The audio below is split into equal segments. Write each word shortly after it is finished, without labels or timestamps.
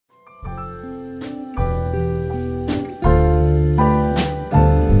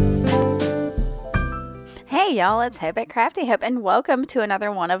Hey y'all, it's Hope at Crafty Hope, and welcome to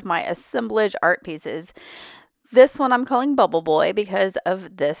another one of my assemblage art pieces. This one I'm calling Bubble Boy because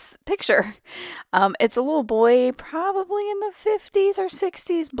of this picture. It's a little boy probably in the 50s or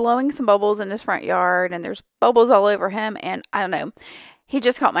 60s blowing some bubbles in his front yard, and there's bubbles all over him, and I don't know. He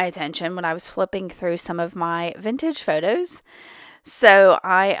just caught my attention when I was flipping through some of my vintage photos. So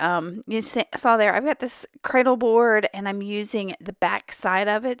you saw there, I've got this cradle board and I'm using the back side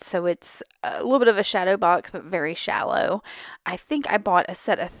of it. So it's a little bit of a shadow box, but very shallow. I think I bought a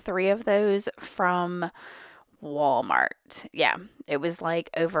set of 3 of those from Walmart. Yeah, it was like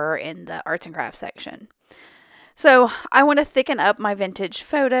over in the arts and crafts section. So I want to thicken up my vintage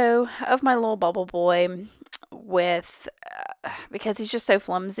photo of my little bubble boy with because he's just so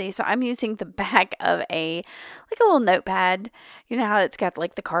flimsy. So I'm using the back of a little notepad. You know how it's got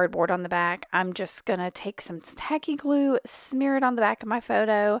like the cardboard on the back. I'm just gonna take some tacky glue, smear it on the back of my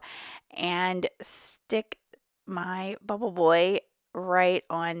photo, and stick my bubble boy right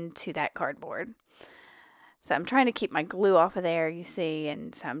onto that cardboard. So I'm trying to keep my glue off of there, you see,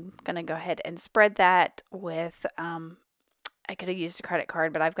 and so I'm gonna go ahead and spread that with I could have used a credit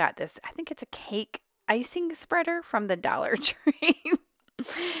card, but I've got this, I think it's a cake icing spreader from the Dollar Tree.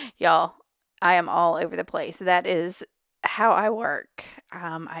 Y'all, I am all over the place. That is how I work.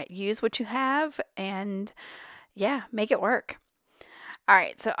 I use what you have and yeah, make it work. All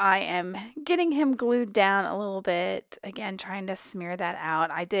right, so I am getting him glued down a little bit. Again, trying to smear that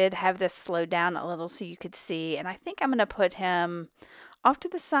out. I did have this slowed down a little so you could see, and I think I'm going to put him off to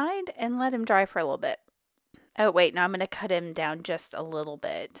the side and let him dry for a little bit. Oh, wait, no, I'm going to cut him down just a little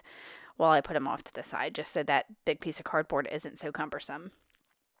bit while I put him off to the side, just so that big piece of cardboard isn't so cumbersome.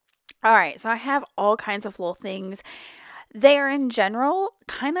 All right, so I have all kinds of little things. They are in general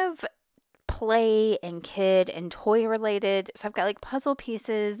kind of play and kid and toy related. So I've got like puzzle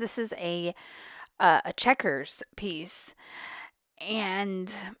pieces. This is a checkers piece,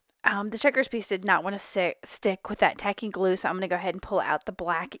 and the checkers piece did not want to stick with that tacky glue, so I'm going to go ahead and pull out the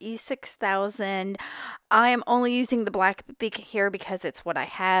black E6000. I am only using the black here because it's what I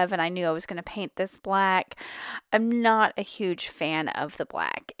have, and I knew I was going to paint this black. I'm not a huge fan of the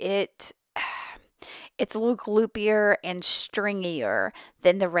black. It's a little gloopier and stringier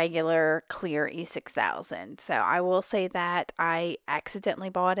than the regular clear E6000. So I will say that I accidentally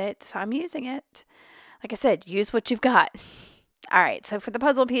bought it, so I'm using it. Like I said, use what you've got. All right, so for the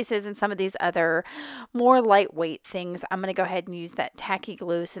puzzle pieces and some of these other more lightweight things, I'm going to go ahead and use that tacky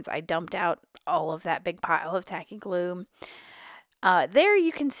glue since I dumped out all of that big pile of tacky glue. There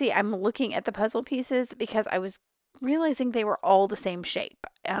you can see I'm looking at the puzzle pieces because I was realizing they were all the same shape.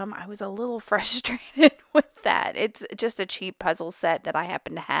 I was a little frustrated with that. It's just a cheap puzzle set that I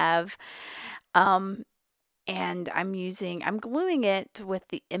happen to have. And I'm gluing it with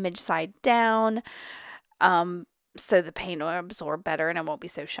the image side down. So the paint will absorb better and it won't be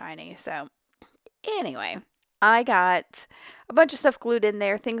so shiny. So anyway, I got a bunch of stuff glued in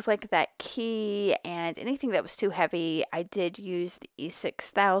there, things like that key and anything that was too heavy. I did use the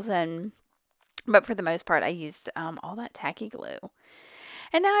E6000, but for the most part, I used all that tacky glue.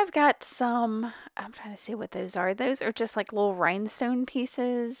 And now I've got some, I'm trying to see what those are. Those are just like little rhinestone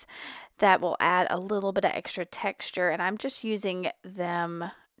pieces that will add a little bit of extra texture, and I'm just using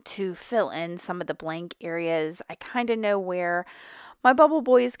them to fill in some of the blank areas. I kind of know where my bubble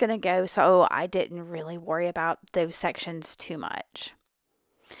boy is going to go, so I didn't really worry about those sections too much.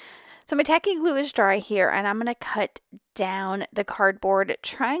 So my tacky glue is dry here, and I'm going to cut down the cardboard,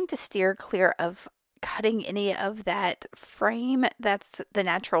 trying to steer clear of cutting any of that frame. That's the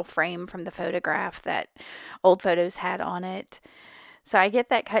natural frame from the photograph that old photos had on it. So I get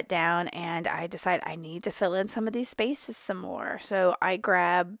that cut down and I decide I need to fill in some of these spaces some more. So I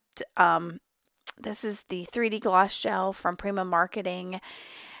grabbed, this is the 3D gloss gel from Prima Marketing,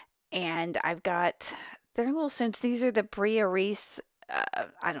 and I've got their little stones. These are the Bria Reese,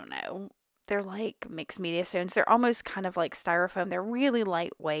 I don't know. They're like mixed media stones. They're almost kind of like styrofoam. They're really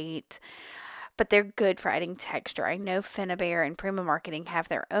lightweight, but they're good for adding texture. I know Finnabair and Prima Marketing have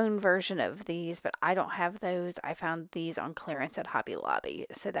their own version of these, but I don't have those. I found these on clearance at Hobby Lobby,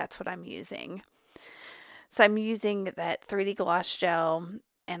 so that's what I'm using. So I'm using that 3D gloss gel,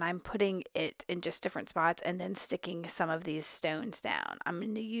 and I'm putting it in just different spots and then sticking some of these stones down. I'm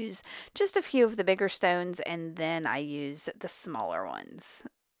going to use just a few of the bigger stones, and then I use the smaller ones.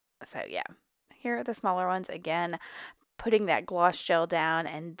 So yeah, here are the smaller ones. Again, putting that gloss gel down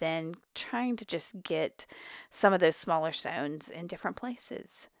and then trying to just get some of those smaller stones in different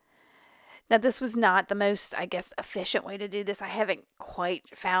places. Now, this was not the most, I guess, efficient way to do this. I haven't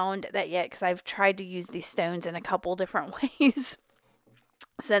quite found that yet because I've tried to use these stones in a couple different ways.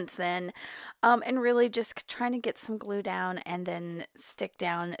 since then, and really just trying to get some glue down and then stick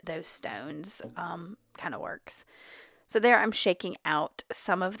down those stones kind of works. So there I'm shaking out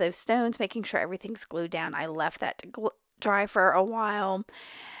some of those stones, making sure everything's glued down. I left that to dry for a while.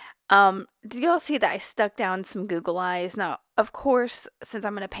 Did y'all see that I stuck down some Google eyes? Now, of course, since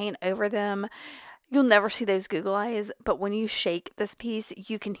I'm going to paint over them, you'll never see those Google eyes, but when you shake this piece,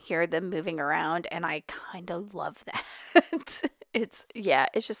 you can hear them moving around, and I kind of love that. Yeah,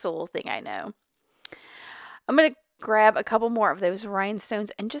 it's just a little thing I know. I'm going to grab a couple more of those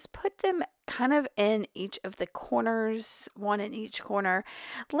rhinestones and just put them kind of in each of the corners, one in each corner,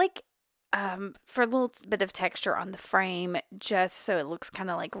 like for a little bit of texture on the frame, just so it looks kind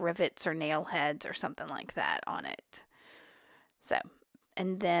of like rivets or nail heads or something like that on it. So,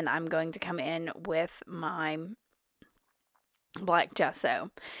 and then I'm going to come in with my black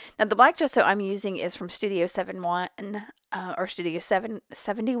gesso. Now the black gesso I'm using is from Studio 71 or Studio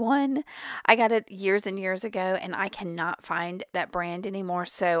 771. I got it years and years ago and I cannot find that brand anymore,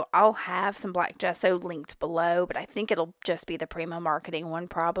 so I'll have some black gesso linked below, but I think it'll just be the Primo Marketing one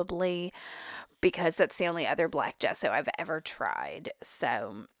probably, because that's the only other black gesso I've ever tried.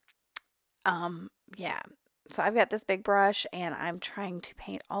 So yeah. So I've got this big brush and I'm trying to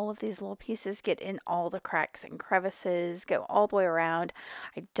paint all of these little pieces, get in all the cracks and crevices, go all the way around.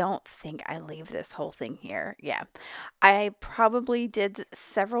 I don't think I leave this whole thing here. Yeah, I probably did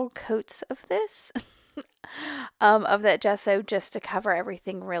several coats of this. Of that gesso just to cover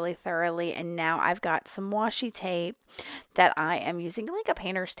everything really thoroughly, and now I've got some washi tape that I am using, like a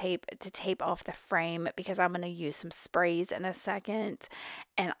painter's tape, to tape off the frame because I'm going to use some sprays in a second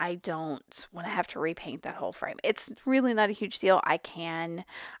and I don't want to have to repaint that whole frame. It's really not a huge deal. I can,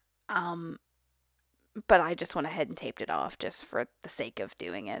 but I just went ahead and taped it off just for the sake of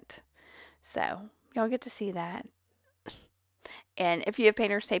doing it. So y'all get to see that. And if you have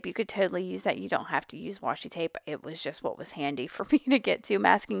painter's tape, you could totally use that. You don't have to use washi tape. It was just what was handy for me to get to.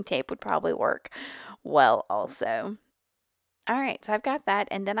 Masking tape would probably work well also. All right, so I've got that.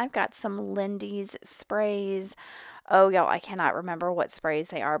 And then I've got some Lindy's sprays. Oh, y'all, I cannot remember what sprays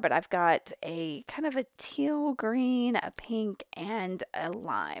they are, but I've got a kind of a teal green, a pink, and a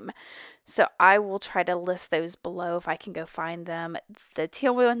lime. So I will try to list those below if I can go find them. The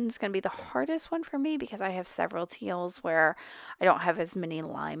teal one's going to be the hardest one for me because I have several teals where I don't have as many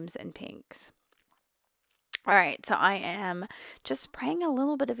limes and pinks. All right, so I am just spraying a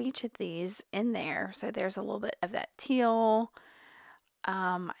little bit of each of these in there. So there's a little bit of that teal.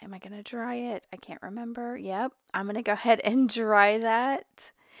 Am I going to dry it? I can't remember. Yep, I'm going to go ahead and dry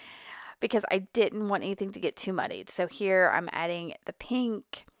that because I didn't want anything to get too muddied. So here I'm adding the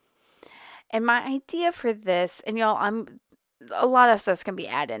pink. And my idea for this, and y'all, a lot of stuff's going to be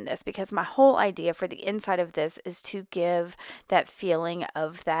added in this because my whole idea for the inside of this is to give that feeling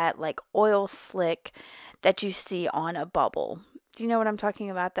of that like oil slick that you see on a bubble. Do you know what I'm talking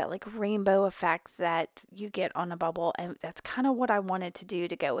about? That like rainbow effect that you get on a bubble. And that's kind of what I wanted to do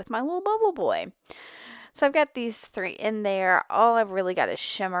to go with my little bubble boy. So I've got these three in there. All I've really got is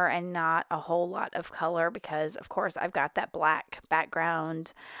shimmer and not a whole lot of color because, of course, I've got that black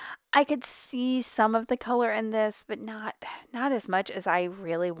background. I could see some of the color in this, but not as much as I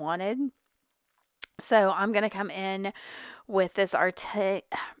really wanted. So I'm going to come in with this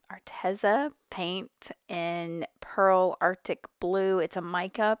Arteza paint in Pearl Arctic Blue. It's a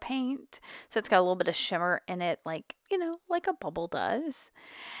mica paint, so it's got a little bit of shimmer in it, like, you know, like a bubble does.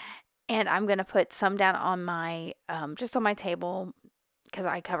 And I'm going to put some down on my, just on my table, because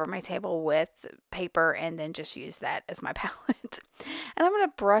I cover my table with paper and then just use that as my palette. And I'm going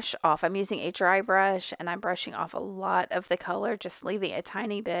to brush off. I'm using a dry brush and I'm brushing off a lot of the color, just leaving a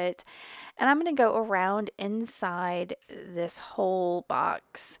tiny bit. And I'm going to go around inside this whole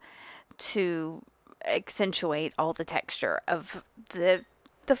box to accentuate all the texture of the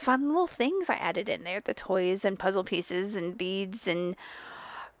fun little things I added in there, the toys and puzzle pieces and beads and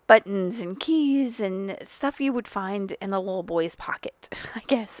buttons and keys and stuff you would find in a little boy's pocket, I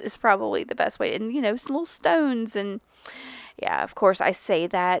guess is probably the best way. And, you know, some little stones and yeah, of course I say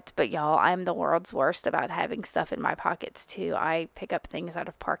that, but y'all, I'm the world's worst about having stuff in my pockets too. I pick up things out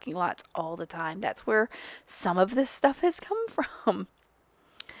of parking lots all the time. That's where some of this stuff has come from.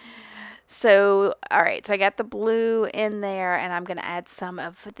 So, all right, so I got the blue in there and I'm going to add some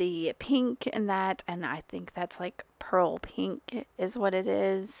of the pink in that. And I think that's like pearl pink is what it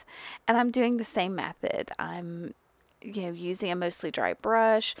is. And I'm doing the same method. I'm, you know, using a mostly dry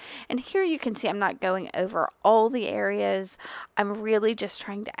brush. And here you can see I'm not going over all the areas. I'm really just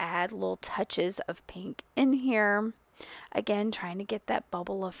trying to add little touches of pink in here. Again, trying to get that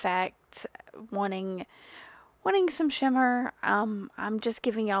bubble effect, wanting wanting some shimmer. I'm just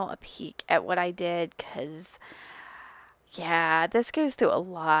giving y'all a peek at what I did because, yeah, this goes through a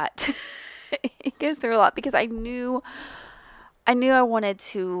lot. It goes through a lot because I wanted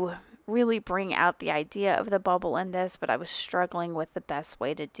to really bring out the idea of the bubble in this, but I was struggling with the best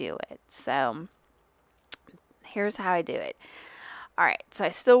way to do it. So here's how I do it. All right, so I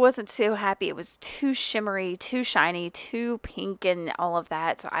still wasn't too happy. It was too shimmery, too shiny, too pink and all of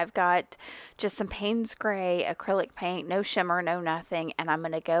that. So I've got just some Payne's Gray acrylic paint, no shimmer, no nothing, and I'm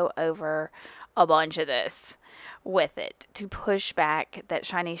going to go over a bunch of this with it to push back that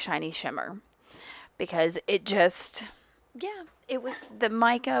shiny, shiny shimmer because it just, yeah, it was, the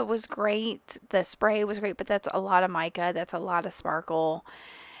mica was great, the spray was great, but that's a lot of mica, that's a lot of sparkle,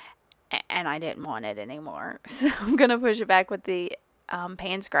 and I didn't want it anymore. So I'm going to push it back with the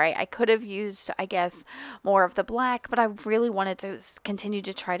Payne's Gray. I could have used, I guess, more of the black, but I really wanted to continue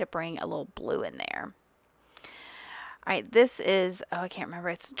to try to bring a little blue in there. All right, this is, oh, I can't remember.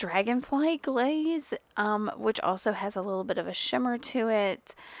 It's Dragonfly Glaze, which also has a little bit of a shimmer to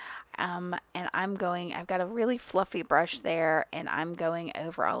it. And I've got a really fluffy brush there, and I'm going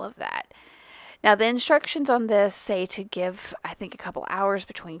over all of that. Now, the instructions on this say to give, I think, a couple hours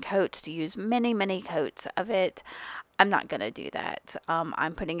between coats, to use many, many coats of it. I'm not going to do that.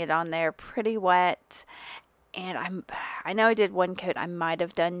 I'm putting it on there pretty wet, and I know I did one coat. I might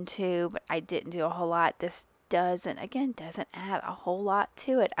have done two, but I didn't do a whole lot. This doesn't add a whole lot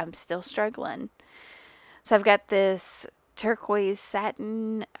to it. I'm still struggling. So I've got this turquoise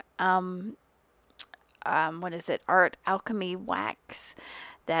satin, what is it, Art Alchemy wax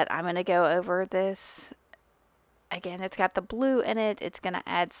that I'm going to go over this. Again, it's got the blue in it. It's going to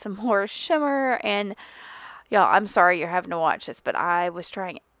add some more shimmer. And y'all, I'm sorry you're having to watch this, but I was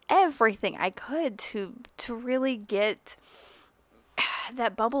trying everything I could to really get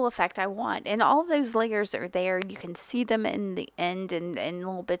that bubble effect I want. And all those layers are there. You can see them in the end and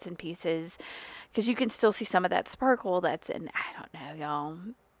little bits and pieces because you can still see some of that sparkle that's in, I don't know, y'all.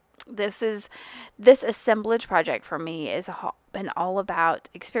 This assemblage project for me has been all about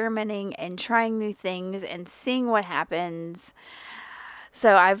experimenting and trying new things and seeing what happens.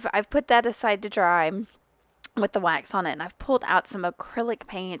 So I've put that aside to dry with the wax on it, and I've pulled out some acrylic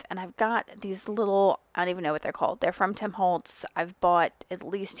paint, and I've got these little, I don't even know what they're called. They're from Tim Holtz. I've bought at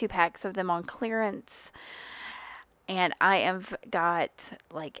least 2 packs of them on clearance, and I have got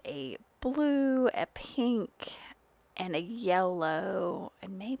like a blue, a pink, and a yellow,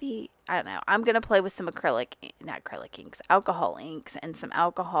 and maybe, I don't know. I'm going to play with some not acrylic inks, alcohol inks, and some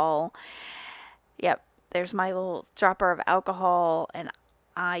alcohol. Yep, there's my little dropper of alcohol, and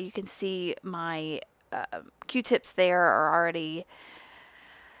you can see my Q-tips there are already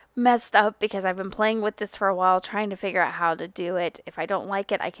messed up because I've been playing with this for a while, trying to figure out how to do it. If I don't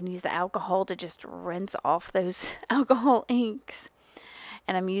like it, I can use the alcohol to just rinse off those alcohol inks.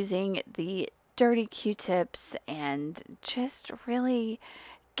 And I'm using the dirty Q-tips and just really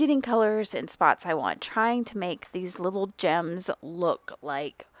getting colors and spots I want, trying to make these little gems look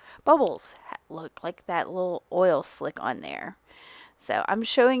like bubbles, look like that little oil slick on there. So I'm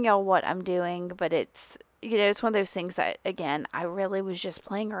showing y'all what I'm doing, but it's, it's one of those things that, again, I really was just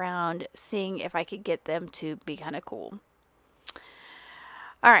playing around, seeing if I could get them to be kind of cool.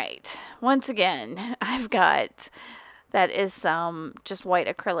 All right, once again, I've got, that is some just white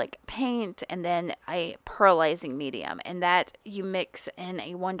acrylic paint and then a pearlizing medium, and that you mix in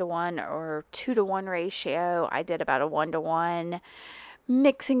a 1-to-1 or 2-to-1 ratio. I did about a 1-to-1,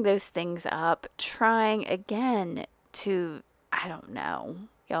 mixing those things up, trying again to, I don't know,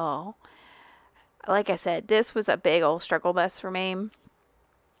 y'all. Like I said, this was a big old struggle bus for me.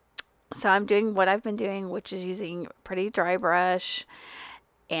 So I'm doing what I've been doing, which is using a pretty dry brush.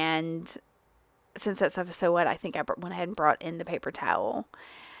 And since that stuff is so wet, I think I went ahead and brought in the paper towel.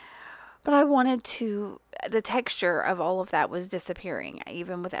 But I wanted to, the texture of all of that was disappearing,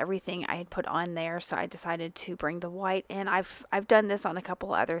 even with everything I had put on there. So I decided to bring the white in. I've done this on a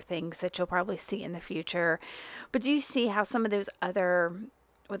couple other things that you'll probably see in the future. But do you see how some of those other,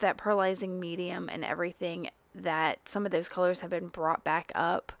 with that pearlizing medium and everything, that some of those colors have been brought back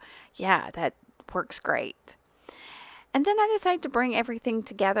up? Yeah, that works great. And then I decided to bring everything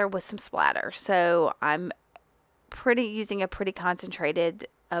together with some splatter. So I'm using a pretty concentrated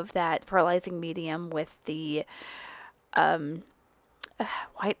of that pearlizing medium with the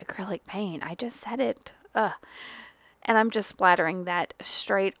white acrylic paint. I just said it. And I'm just splattering that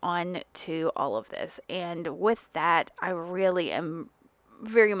straight on to all of this. And with that, I really am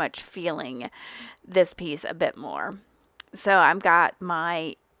very much feeling this piece a bit more. So I've got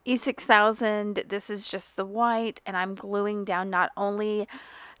my E6000. This is just the white, and I'm gluing down not only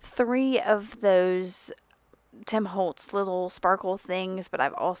 3 of those Tim Holtz little sparkle things, but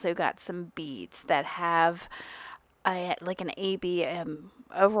I've also got some beads that have like an AB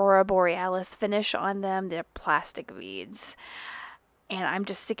Aurora Borealis finish on them. They're plastic beads. And I'm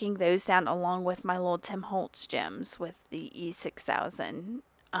just sticking those down along with my little Tim Holtz gems with the E6000.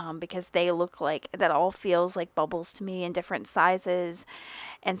 Because they look like, that all feels like bubbles to me in different sizes.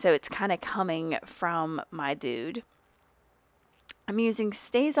 And so it's kind of coming from my dude. I'm using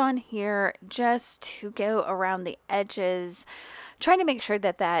stays on here just to go around the edges, trying to make sure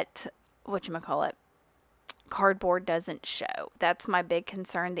that whatchamacallit, cardboard doesn't show. That's my big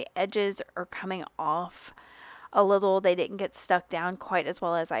concern. The edges are coming off a little. They didn't get stuck down quite as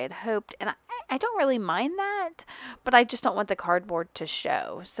well as I had hoped. And I don't really mind that, but I just don't want the cardboard to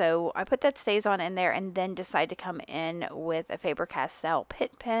show. So I put that stays on in there and then decide to come in with a Faber-Castell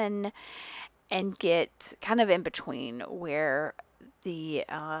Pitt pen and get kind of in between where the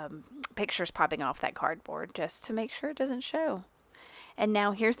picture's popping off that cardboard just to make sure it doesn't show. And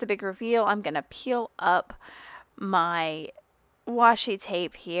now here's the big reveal. I'm going to peel up my washi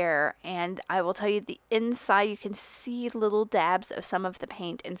tape here, and I will tell you the inside, you can see little dabs of some of the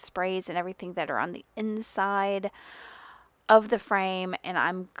paint and sprays and everything that are on the inside of the frame. And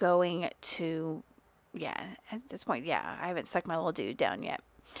I'm going to, yeah, at this point, yeah, I haven't stuck my little dude down yet.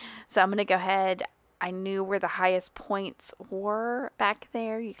 So I'm going to go ahead. I knew where the highest points were back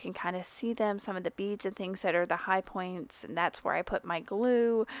there. You can kind of see them, some of the beads and things that are the high points, and that's where I put my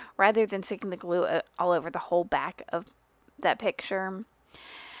glue rather than sticking the glue all over the whole back of that picture.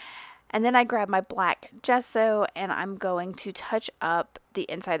 And then I grab my black gesso and I'm going to touch up the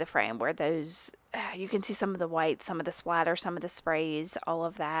inside of the frame where those, you can see some of the white, some of the splatter, some of the sprays, all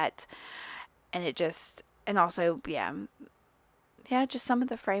of that. And it just, and also, yeah, just some of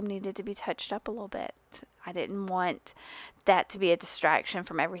the frame needed to be touched up a little bit. I didn't want that to be a distraction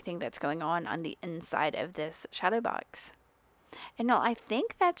from everything that's going on the inside of this shadow box. And no, I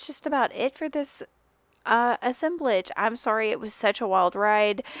think that's just about it for this assemblage. I'm sorry it was such a wild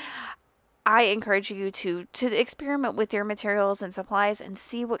ride. I encourage you to experiment with your materials and supplies and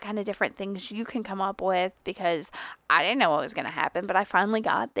see what kind of different things you can come up with, because I didn't know what was going to happen, but I finally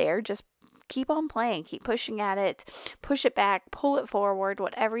got there. Just keep on playing, keep pushing at it, push it back, pull it forward,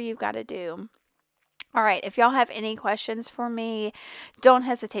 whatever you've got to do. All right, if y'all have any questions for me, don't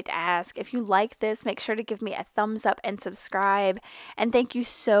hesitate to ask. If you like this, make sure to give me a thumbs up and subscribe. And thank you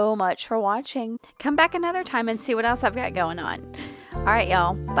so much for watching. Come back another time and see what else I've got going on. All right,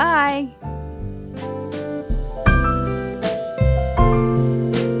 y'all. Bye.